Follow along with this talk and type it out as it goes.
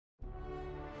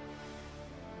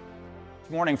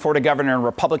Morning, Florida Governor and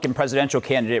Republican presidential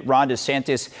candidate Ron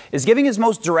DeSantis is giving his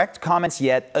most direct comments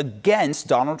yet against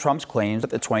Donald Trump's claims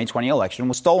that the 2020 election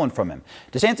was stolen from him.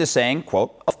 DeSantis saying,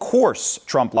 quote, "Of course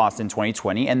Trump lost in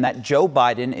 2020 and that Joe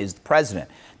Biden is the president."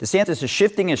 DeSantis is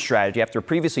shifting his strategy after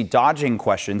previously dodging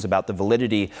questions about the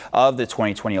validity of the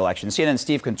 2020 election. CNN's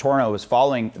Steve Contorno is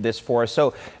following this for us.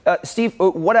 So, Steve,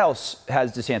 what else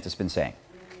has DeSantis been saying?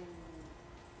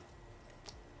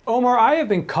 Omar, I have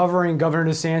been covering Governor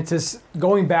DeSantis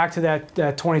going back to that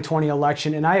 2020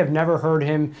 election, and I have never heard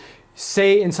him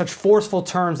say in such forceful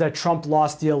terms that Trump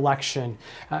lost the election.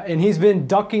 And he's been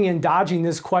ducking and dodging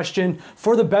this question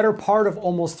for the better part of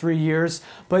almost 3 years.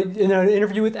 But in an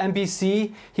interview with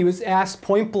NBC, he was asked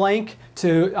point blank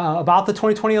about the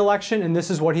 2020 election, and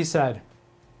this is what he said.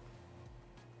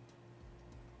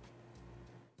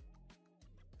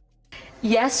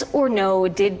 Yes or no,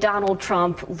 did Donald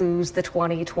Trump lose the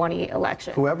 2020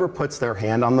 election? Whoever puts their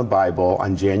hand on the Bible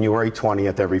on January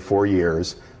 20th every 4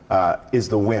 years is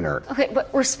the winner. Okay, but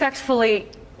respectfully,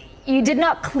 you did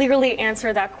not clearly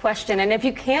answer that question. And if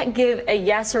you can't give a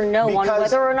yes or no on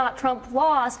whether or not Trump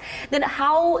lost, then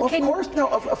how can...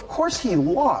 Of course he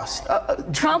lost.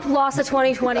 Trump lost the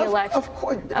 2020 election. Of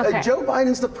course. Okay. Joe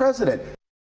Biden's the president.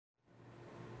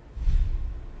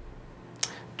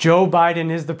 Joe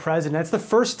Biden is the president. That's the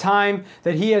first time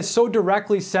that he has so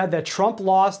directly said that Trump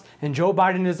lost and Joe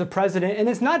Biden is the president. And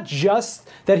it's not just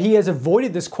that he has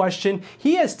avoided this question.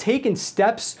 He has taken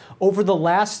steps over the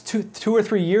last two or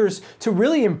 3 years to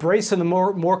really embrace some of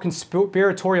the more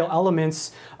conspiratorial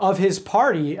elements of his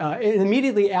party. And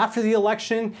immediately after the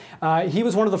election, he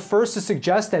was one of the first to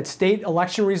suggest that state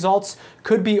election results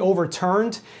could be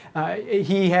overturned.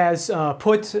 He has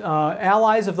put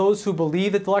allies of those who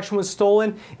believe that the election was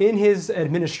stolen in his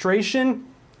administration.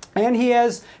 And he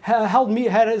has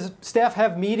had his staff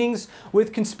have meetings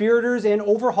with conspirators and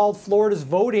overhauled Florida's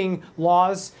voting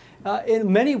laws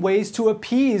in many ways to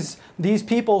appease these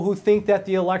people who think that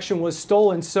the election was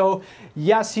stolen. So,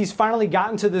 yes, he's finally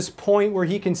gotten to this point where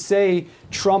he can say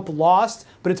Trump lost,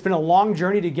 but it's been a long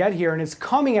journey to get here. And it's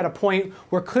coming at a point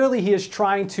where clearly he is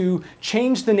trying to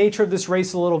change the nature of this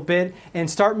race a little bit and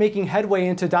start making headway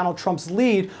into Donald Trump's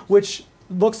lead, which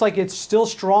looks like it's still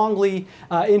strongly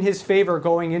in his favor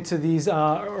going into these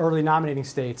early nominating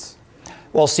states.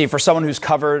 Well, Steve, for someone who's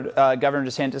covered Governor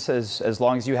DeSantis as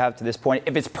long as you have to this point,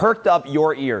 if it's perked up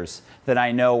your ears, then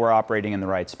I know we're operating in the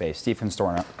right space. Steve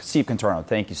Contorno,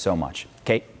 thank you so much.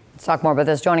 Kate? Let's talk more about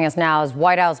this. Joining us now is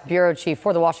White House Bureau Chief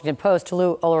for the Washington Post,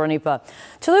 Tolu Olorunipa.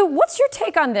 Tolu, what's your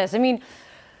take on this? I mean,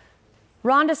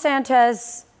 Ron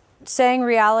DeSantis saying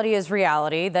reality is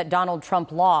reality, that Donald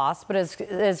Trump lost, but as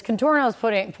Contorno is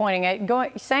pointing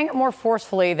at, saying it more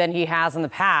forcefully than he has in the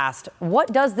past.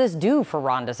 What does this do for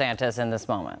Ron DeSantis in this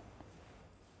moment?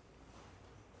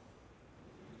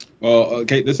 Well,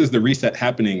 okay, this is the reset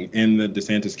happening in the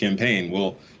DeSantis campaign.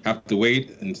 We'll have to wait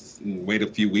a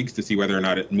few weeks to see whether or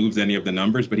not it moves any of the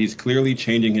numbers, but he's clearly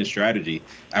changing his strategy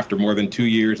after more than 2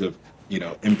 years of,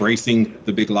 embracing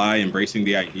the big lie, embracing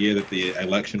the idea that the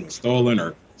election was stolen,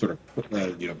 or sort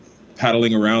of,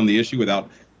 paddling around the issue without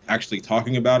actually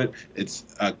talking about it. It's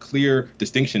a clear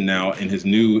distinction now in his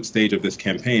new stage of this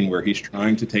campaign where he's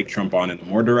trying to take Trump on in a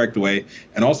more direct way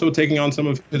and also taking on some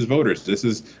of his voters. This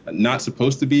is not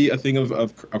supposed to be a thing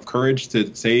of courage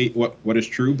to say what is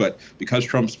true, but because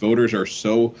Trump's voters are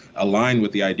so aligned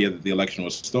with the idea that the election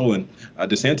was stolen,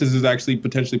 DeSantis is actually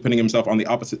potentially putting himself on the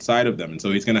opposite side of them. And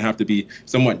so he's going to have to be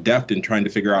somewhat deft in trying to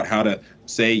figure out how to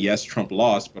say, yes, Trump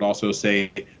lost, but also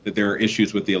say that there are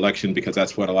issues with the election because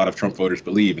that's what a lot of Trump voters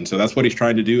believe. And so that's what he's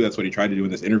trying to do. That's what he tried to do in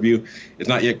this interview. It's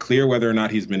not yet clear whether or not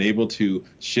he's been able to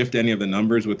shift any of the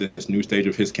numbers with this new stage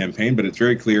of his campaign, but it's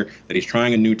very clear that he's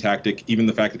trying a new tactic. Even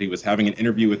the fact that he was having an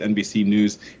interview with NBC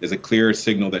News is a clear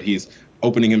signal that he's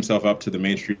opening himself up to the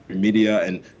mainstream media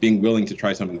and being willing to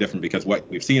try something different, because what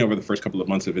we've seen over the first couple of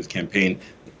months of his campaign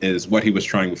is what he was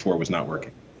trying before was not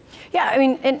working. Yeah, I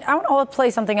mean, and I want to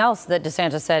play something else that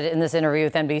DeSantis said in this interview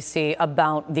with NBC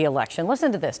about the election.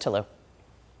 Listen to this, Tolu.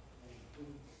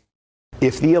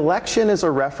 If the election is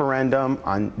a referendum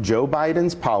on Joe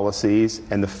Biden's policies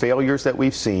and the failures that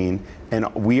we've seen,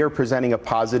 and we are presenting a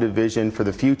positive vision for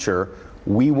the future,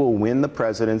 we will win the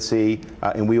presidency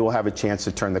and we will have a chance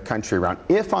to turn the country around.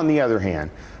 If, on the other hand,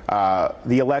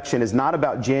 the election is not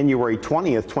about January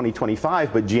 20th,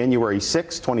 2025, but January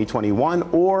 6th, 2021,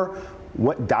 or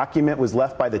what document was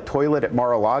left by the toilet at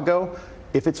Mar-a-Lago,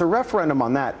 if it's a referendum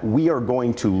on that, we are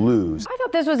going to lose. I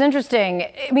thought this was interesting.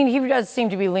 I mean, he does seem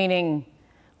to be leaning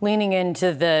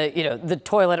into the, the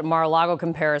toilet at Mar-a-Lago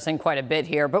comparison quite a bit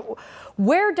here. But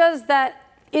where does that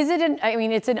I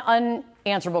mean, it's an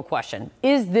unanswerable question.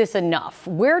 Is this enough?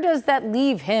 Where does that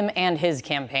leave him and his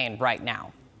campaign right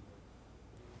now?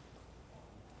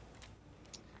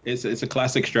 It's a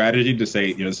classic strategy to say,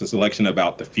 it's a election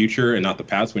about the future and not the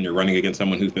past when you're running against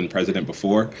someone who's been president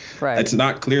before. Right. It's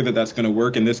not clear that that's going to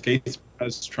work in this case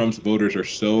because Trump's voters are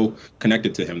so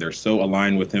connected to him. They're so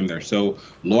aligned with him. They're so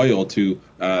loyal to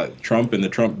Trump and the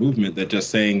Trump movement that just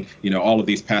saying, all of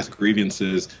these past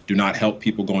grievances do not help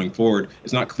people going forward.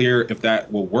 It's not clear if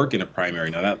that will work in a primary.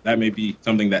 Now, that may be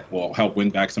something that will help win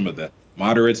back some of the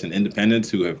moderates and independents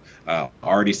who have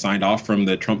already signed off from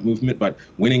the Trump movement. But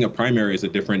winning a primary is a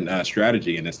different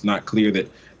strategy. And it's not clear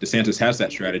that DeSantis has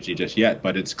that strategy just yet.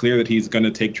 But it's clear that he's going to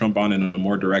take Trump on in a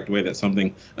more direct way. That's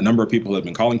something a number of people have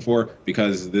been calling for,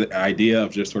 because the idea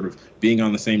of just sort of being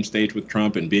on the same stage with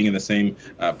Trump and being in the same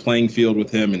playing field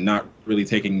with him and not really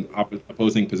taking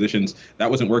opposing positions, that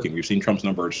wasn't working. We've seen Trump's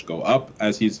numbers go up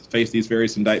as he's faced these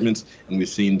various indictments, and we've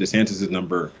seen DeSantis's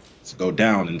number go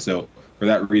down. And so for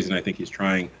that reason, I think he's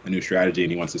trying a new strategy,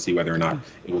 and he wants to see whether or not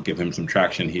it will give him some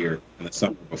traction here in the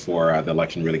summer before the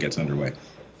election really gets underway.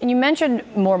 And you mentioned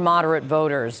more moderate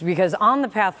voters, because on the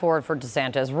path forward for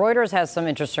DeSantis, Reuters has some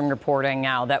interesting reporting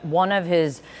now that one of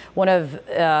Ron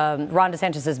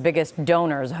DeSantis's biggest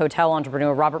donors, hotel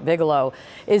entrepreneur Robert Bigelow,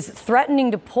 is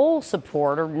threatening to pull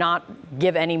support or not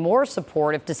give any more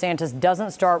support if DeSantis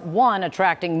doesn't start, one,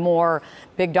 attracting more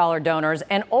big dollar donors,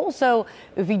 and also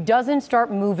if he doesn't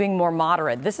start moving more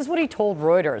moderate. This is what he told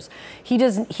Reuters. He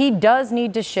does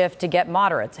need to shift to get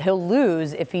moderates. He'll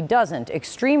lose if he doesn't.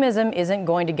 Extremism isn't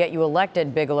going to get you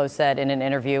elected, Bigelow said in an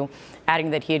interview,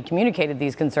 adding that he had communicated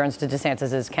these concerns to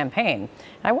DeSantis' campaign. And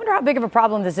I wonder how big of a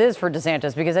problem this is for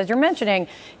DeSantis, because as you're mentioning,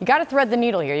 you got to thread the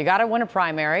needle here. You got to win a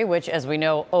primary, which, as we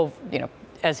know,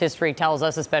 as history tells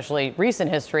us, especially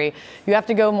recent history, you have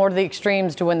to go more to the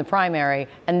extremes to win the primary,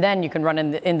 and then you can run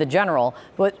in the general.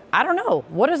 But I don't know.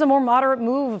 What does a more moderate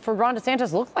move for Ron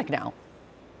DeSantis look like now?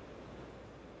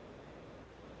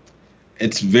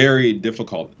 It's very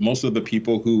difficult. Most of the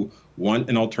people who want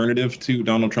an alternative to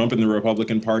Donald Trump in the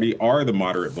Republican Party are the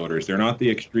moderate voters. They're not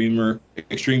the extreme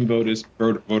voters,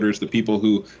 the people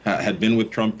who had been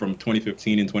with Trump from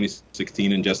 2015 and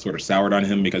 2016 and just sort of soured on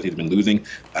him because he's been losing.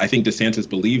 I think DeSantis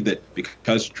believed that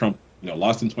because Trump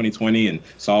lost in 2020 and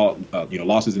saw,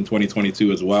 losses in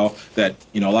 2022 as well, that,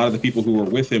 a lot of the people who were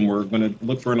with him were going to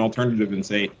look for an alternative and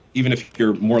say, even if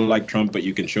you're more like Trump, but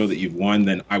you can show that you've won,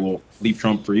 then I will leave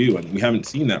Trump for you. And we haven't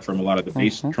seen that from a lot of the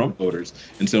base Trump voters.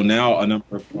 And so now a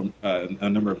number of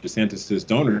DeSantis'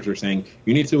 donors are saying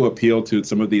you need to appeal to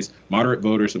some of these moderate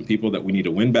voters, some people that we need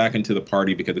to win back into the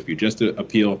party, because if you just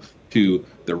appeal to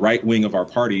the right wing of our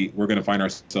party, we're going to find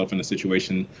ourselves in a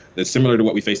situation that's similar to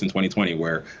what we faced in 2020,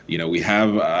 where, we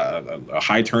have a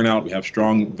high turnout, we have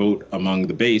strong vote among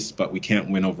the base, but we can't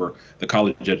win over the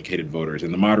college-educated voters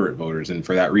and the moderate voters. And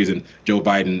for that reason, Joe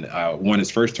Biden won his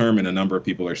first term, and a number of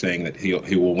people are saying that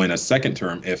he will win a second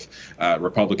term if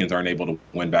Republicans aren't able to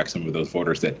win back some of those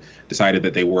voters that decided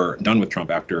that they were done with Trump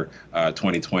after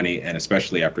 2020, and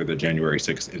especially after the January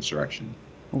 6th insurrection.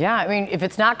 Yeah, I mean, if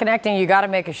it's not connecting, you got to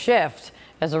make a shift,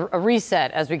 as a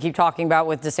reset, as we keep talking about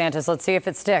with DeSantis. Let's see if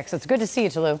it sticks. It's good to see you,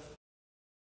 Tolu.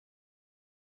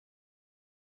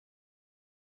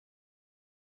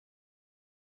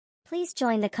 Please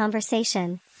join the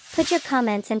conversation. Put your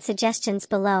comments and suggestions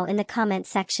below in the comment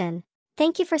section.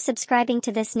 Thank you for subscribing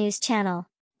to this news channel.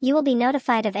 You will be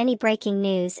notified of any breaking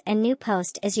news and new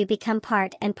post as you become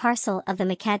part and parcel of the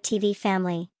McCad TV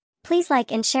family. Please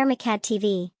like and share McCad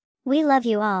TV. We love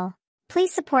you all.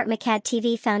 Please support McCad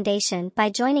TV Foundation by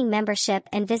joining membership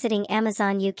and visiting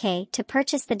Amazon UK to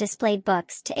purchase the displayed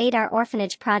books to aid our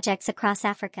orphanage projects across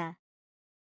Africa.